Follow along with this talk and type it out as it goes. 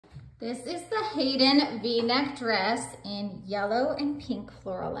This is the Hayden V-neck dress in yellow and pink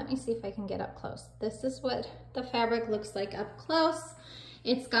floral. Let me see if I can get up close. This is what the fabric looks like up close.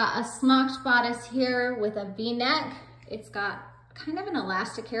 It's got a smocked bodice here with a V-neck. It's got kind of an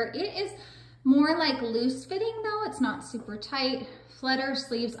elastic here. It is more like loose fitting though. It's not super tight. Flutter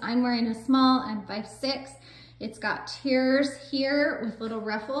sleeves. I'm wearing a small and 5'6". It's got tiers here with little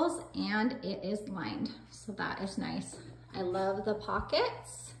ruffles and it is lined. So that is nice. I love the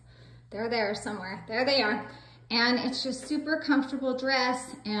pockets. They're there somewhere. There they are. And it's just super comfortable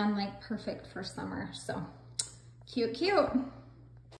dress and like perfect for summer. So cute, cute.